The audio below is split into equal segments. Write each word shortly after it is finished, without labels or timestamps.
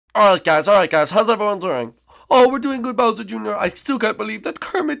Alright guys, how's everyone doing? Oh, we're doing good, Bowser Jr. I still can't believe that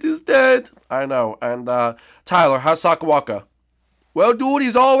Kermit is dead. I know, and Tyler, how's Sakawaka? Well, dude,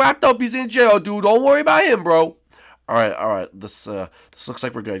 he's all wrapped up, he's in jail, dude, don't worry about him, bro. Alright, this looks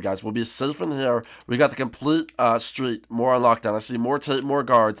like we're good, guys. We'll be safe in here. We got the complete street more on lockdown. I see more tape, more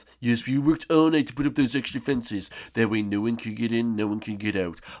guards. Yes, we worked all night to put up those extra fences. That way no one can get in, no one can get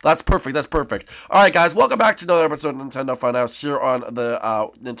out. That's perfect, Alright, guys, welcome back to another episode of Nintendo Funhouse here on the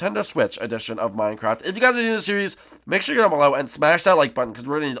Nintendo Switch edition of Minecraft. If you guys are new to the series, make sure you go down below and smash that like button, because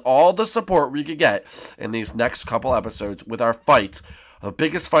we're going to need all the support we could get in these next couple episodes with our fight. The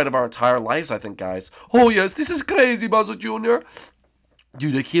biggest fight of our entire lives, I think, guys. Oh, yes, this is crazy, Bowser Jr.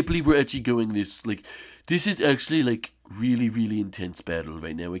 Dude, I can't believe we're actually going this. Like, this is actually, like, really, really intense battle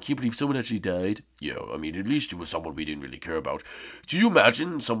right now. I can't believe someone actually died. Yeah, I mean, at least it was someone we didn't really care about. Do you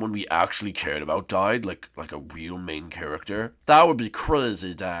imagine someone we actually cared about died? Like a real main character? That would be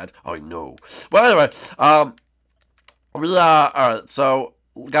crazy, Dad. I know. Well, anyway, alright, so...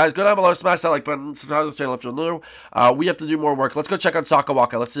 guys, go down below, smash that like button, subscribe to the channel if you're new. We have to do more work. Let's go check out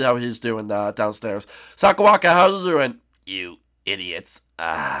Sakawaka. Let's see how he's doing downstairs. Sakawaka, how's he doing? You idiots.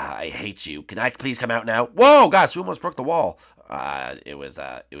 I hate you. Can I please come out now? Whoa, guys, you almost broke the wall. It was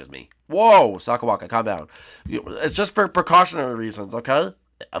me. Whoa, Sakawaka, calm down. It's just for precautionary reasons, okay?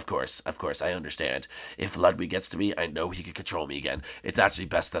 Of course, I understand. If Ludwig gets to me, I know he can control me again. It's actually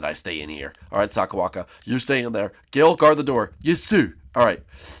best that I stay in here. Alright, Sakawaka, you stay in there. Gil, guard the door. Yes, sir. Alright,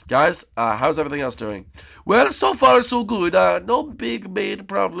 guys, how's everything else doing? Well, so far, so good. No big main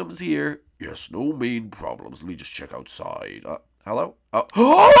problems here. Yes, no main problems. Let me just check outside. Hello?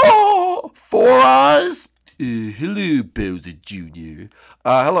 Oh, Four Eyes? Hello, Bowser Jr.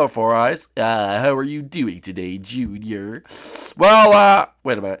 Hello, Four Eyes. How are you doing today, Junior? Well,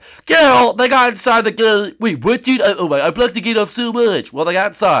 wait a minute. Gil, they got inside the gate. Wait, what, dude? Oh my, I blocked the gate off so much. Well, they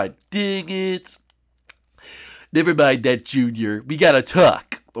got inside. Dang it. Never mind that, Junior. We gotta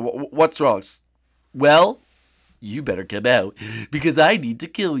talk. What's wrong? Well, you better come out, because I need to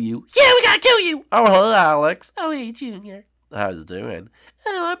kill you. Yeah, we gotta kill you. Oh, hello, Alex. Oh, hey, Junior. How's it doing?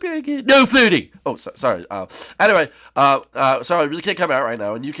 Oh, I'm pretty good. No flirting! Oh, sorry. Anyway, sorry, I really can't come out right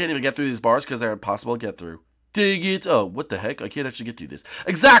now, and you can't even get through these bars because they're impossible to get through. Dang it. Oh, what the heck? I can't actually get through this.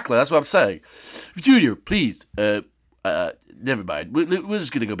 Exactly, that's what I'm saying. Junior, please, never mind. We're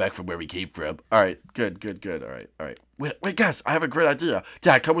just gonna go back from where we came from. Alright, good. Alright. Wait, guys, I have a great idea.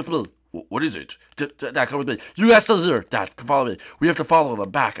 Dad, come with me. What is it? Dad, come with me. You guys still here. Dad, come follow me. We have to follow them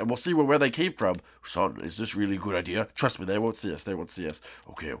back, and we'll see where they came from. Son, is this really a good idea? Trust me, they won't see us.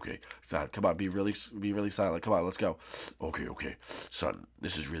 Okay. Dad, come on, be really silent. Come on, let's go. Okay. Son,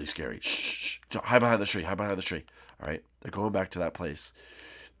 this is really scary. Shh. Hide behind the tree. Alright, they're going back to that place.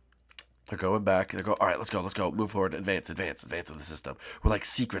 They're going back. Alright, let's go. Move forward. Advance in the system. We're like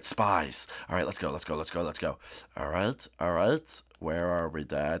secret spies. Alright, let's go. Alright. Where are we,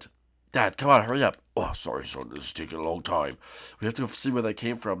 Dad? Dad, come on, hurry up. Oh, sorry, son. This is taking a long time. We have to see where they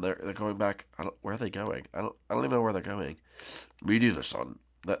came from. They're going back. Where are they going? I don't even know where they're going. Me neither, son.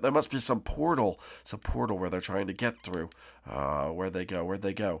 There must be some portal where they're trying to get through. Where'd they go?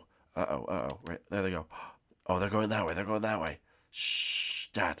 Uh-oh. Right, there they go. Oh, they're going that way. Shh,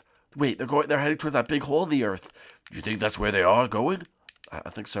 Dad. Wait, they're heading towards that big hole in the earth. Do you think that's where they are going? I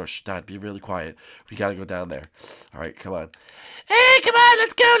think so. Shh, Dad, be really quiet. We gotta go down there. Alright, come on. Hey, come on,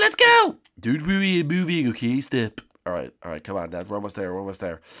 let's go! Dude, we're moving, okay? Step. Alright, come on, Dad. We're almost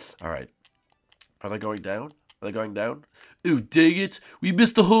there. Alright. Are they going down? Ooh, dang it. We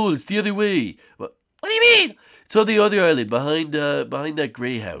missed the hole. It's the other way. What do you mean? It's on the other island, behind that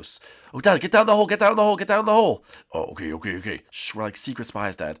gray house. Oh, Dad, get down the hole. Oh, okay. Shh, we're like secret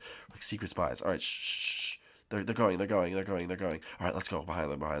spies, Dad. Alright, shh. They're going. Alright, let's go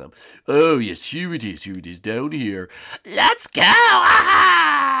behind them. Oh, yes, here it is, down here. Let's go!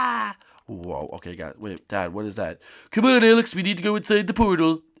 Aha! Whoa, okay, guys. Wait, Dad, what is that? Come on, Alex, we need to go inside the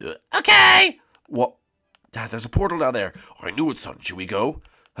portal. Okay! What? Dad, there's a portal down there. Oh, I knew it, son. Should we go?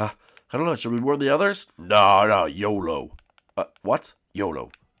 I don't know. Should we warn the others? No, YOLO. What?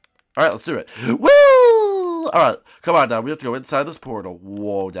 YOLO. Alright, let's do it. Woo! Alright, come on, Dad. We have to go inside this portal.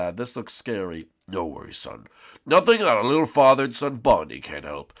 Whoa, Dad, this looks scary. No worries, son. Nothing that a little father and son bonding can't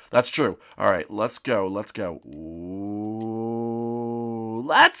help. That's true. Alright, let's go. Ooh,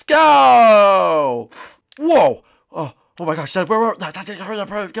 let's go! Whoa! Oh my gosh, Dad, hurry up,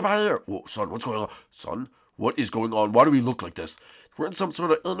 get out of here. Whoa, son, what's going on? Son, what is going on? Why do we look like this? We're in some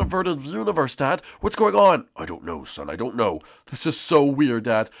sort of inverted universe, Dad. What's going on? I don't know, son. I don't know. This is so weird,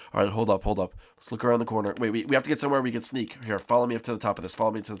 Dad. All right, hold up. Let's look around the corner. Wait, we have to get somewhere we can sneak. Here, follow me up to the top of this.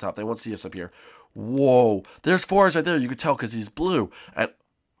 Follow me to the top. They won't see us up here. Whoa. There's Forrest right there. You can tell because he's blue. And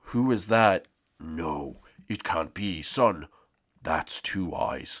Who is that? No, it can't be, son. That's Two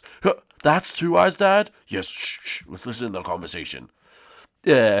Eyes. Huh, that's Two Eyes, Dad? Yes, shh. Let's listen to the conversation.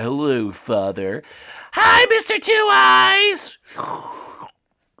 Hello, Father. Hi, Mr. Two Eyes.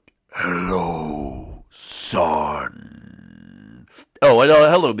 Hello, son. Oh, and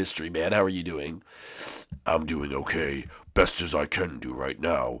hello, Mystery Man. How are you doing? I'm doing okay. Best as I can do right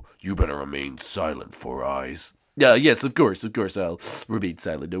now. You better remain silent, Four Eyes. Yes, of course, I'll remain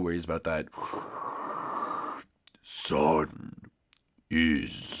silent. No worries about that. Son,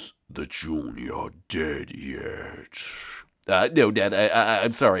 is the Junior dead yet? No, Dad,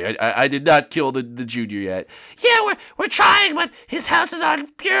 I'm sorry. I did not kill the Junior yet. Yeah, we're trying, but his house is on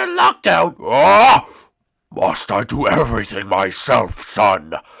pure lockdown. Ah! Must I do everything myself,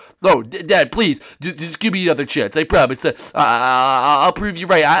 son? No, Dad, please, just give me another chance. I promise. I'll prove you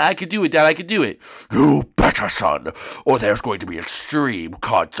right. I can do it, Dad. I can do it. You better, son, or there's going to be extreme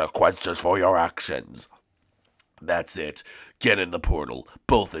consequences for your actions. That's it. Get in the portal,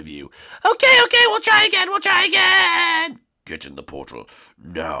 both of you. Okay, we'll try again. Get in the portal.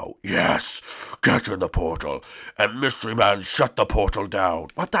 Now, yes, get in the portal. And Mystery Man, shut the portal down.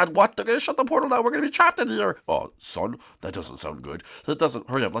 What, Dad? What? They're going to shut the portal down? We're going to be trapped in here. Oh, son, that doesn't sound good. That doesn't.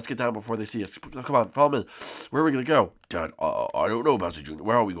 Hurry up, let's get down before they see us. Come on, follow me. Where are we going to go? Dad, I don't know, Bowser Jr.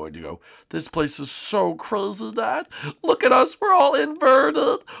 Where are we going to go? This place is so crazy, Dad. Look at us. We're all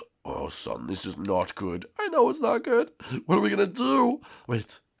inverted. Oh, son, this is not good. I know it's not good. What are we going to do?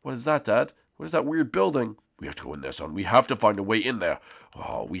 Wait, what is that, Dad? What is that weird building? We have to go in there, son. We have to find a way in there.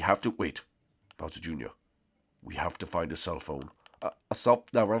 Oh, we have to... Wait. Bowser Jr. We have to find a cell phone. No,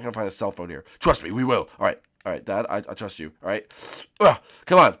 we're not going to find a cell phone here. Trust me, we will. All right, Dad, I trust you. All right.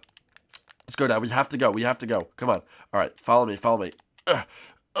 Come on. Let's go, Dad. We have to go. Come on. All right, follow me. Come on.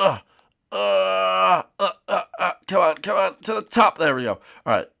 To the top. There we go.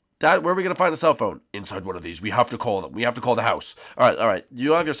 All right. Dad, where are we going to find a cell phone? Inside one of these. We have to call them. We have to call the house. All right. Do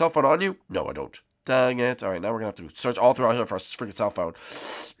you have your cell phone on you? No, I don't. Dang it. All right, now we're going to have to search all throughout here for our freaking cell phone.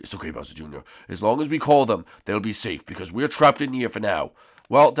 It's okay, Bowser Jr. As long as we call them, they'll be safe because we're trapped in here for now.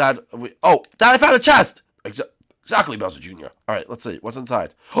 Well, Dad, Dad, I found a chest! Exactly, Bowser Jr. All right, let's see. What's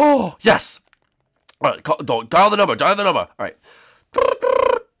inside? Oh, yes! All right, dial the number. All right.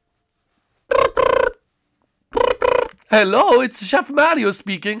 Hello, it's Chef Mario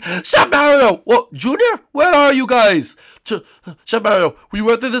speaking. Chef Mario! What, Junior? Where are you guys? Chef Mario, we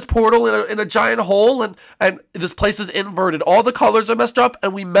went through this portal in a giant hole, and this place is inverted. All the colors are messed up,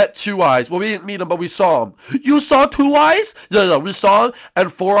 and we met Two Eyes. Well, we didn't meet him, but we saw him. You saw Two Eyes? No, we saw him,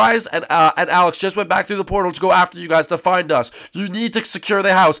 and Four Eyes and Alex just went back through the portal to go after you guys to find us. You need to secure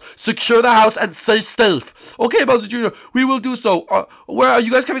the house. Secure the house and stay safe. Okay, Bowser Jr., we will do so. Where are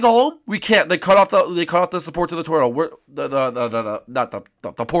you guys coming home? We can't. They cut off the support to the portal. We're not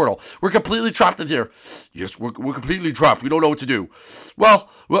the portal. We're completely trapped in here. Yes, we're completely trapped. We don't know what to do. Well,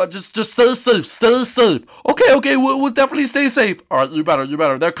 just stay safe. Stay safe. Okay, we'll definitely stay safe. All right, you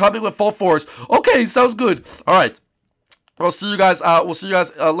better. They're coming with full force. Okay, sounds good. All right. We'll see you guys.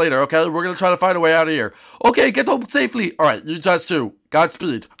 Later. Okay, we're gonna try to find a way out of here. Okay, get home safely. All right, you guys too.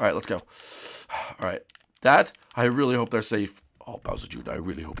 Godspeed. All right, let's go. All right, Dad, I really hope they're safe. Oh, Bowser Jr., I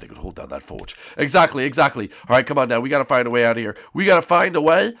really hope they could hold down that fort. Exactly. All right, come on now. We got to find a way out of here. We got to find a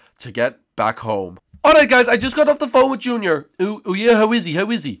way to get back home. All right, guys, I just got off the phone with Junior. Oh, yeah, how is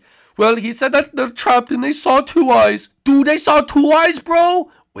he? Well, he said that they're trapped and they saw Two Eyes. Dude, they saw Two Eyes,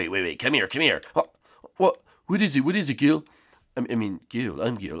 bro? Wait. Come here. What is it, Gil? Gil.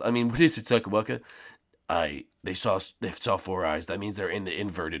 I'm Gil. What is it, Sakawaka? They saw Four Eyes. That means they're in the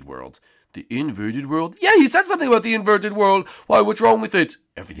inverted world. The inverted world? Yeah, he said something about the inverted world. Why, what's wrong with it?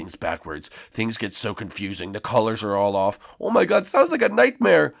 Everything's backwards. Things get so confusing. The colors are all off. Oh my god, sounds like a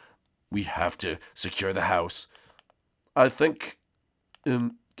nightmare. We have to secure the house. I think,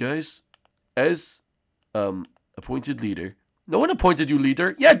 guys, as, appointed leader. No one appointed you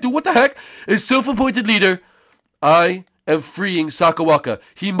leader. Yeah, dude, what the heck? As self-appointed leader, I am freeing Sakawaka.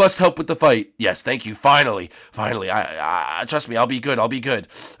 He must help with the fight. Yes, thank you. Finally. I trust me. I'll be good. All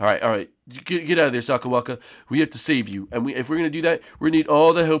right. Get out of there, Sakawaka. We have to save you. And if we're going to do that, we need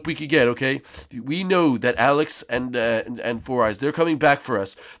all the help we can get, okay? We know that Alex and Four Eyes, they're coming back for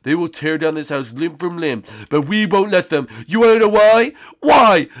us. They will tear down this house limb from limb, but we won't let them. You want to know why?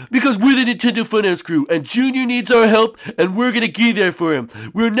 Why? Because we're the Nintendo Funhouse crew, and Junior needs our help, and we're going to be there for him.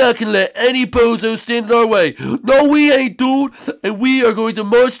 We're not going to let any bozo stand in our way. No, we ain't, dude. And we are going to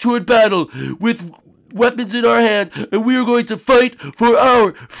march toward battle with weapons in our hand, and we are going to fight for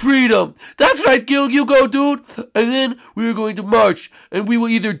our freedom. That's right, Gil, you go, dude. And then we are going to march, and we will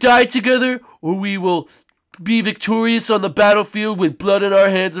either die together, or we will be victorious on the battlefield with blood in our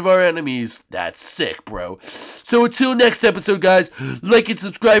hands of our enemies. That's sick, bro. So until next episode, guys, like and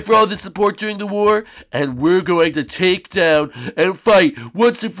subscribe for all the support during the war, and we're going to take down and fight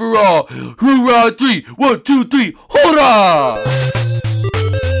once and for all. Hoorah! 3, 1, 2, 3, hoorah!